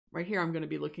Right here, I'm going to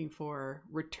be looking for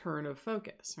return of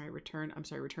focus, right? Return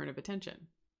of attention.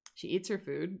 She eats her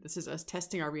food. This is us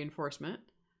testing our reinforcement.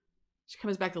 She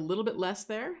comes back a little bit less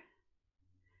there.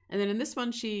 And then in this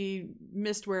one, she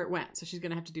missed where it went. So she's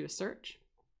going to have to do a search.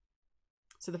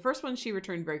 So the first one, she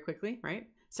returned very quickly, right?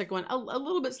 Second one, a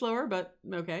little bit slower, but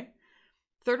okay.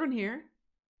 Third one here,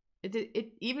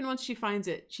 even once she finds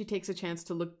it, she takes a chance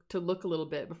to look a little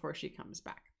bit before she comes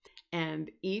back.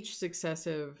 And each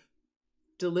successive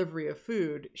delivery of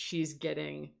food, she's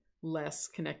getting less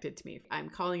connected to me. I'm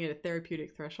calling it a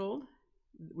therapeutic threshold,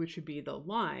 which would be the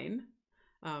line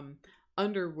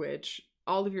under which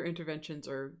all of your interventions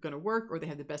are going to work, or they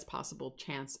have the best possible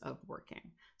chance of working.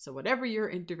 So whatever your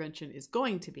intervention is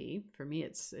going to be, for me,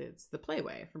 it's the play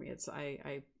way. For me, it's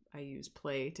I use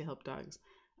play to help dogs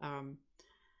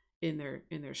in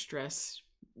their stress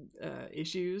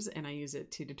issues, and I use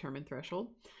it to determine threshold.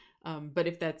 But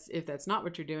if that's not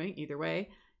what you're doing, either way,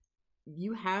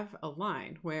 you have a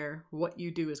line where what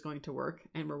you do is going to work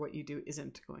and where what you do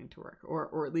isn't going to work,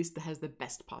 or at least has the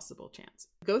best possible chance.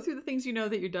 Go through the things you know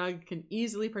that your dog can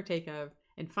easily partake of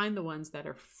and find the ones that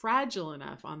are fragile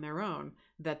enough on their own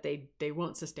that they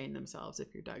won't sustain themselves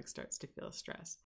if your dog starts to feel stress.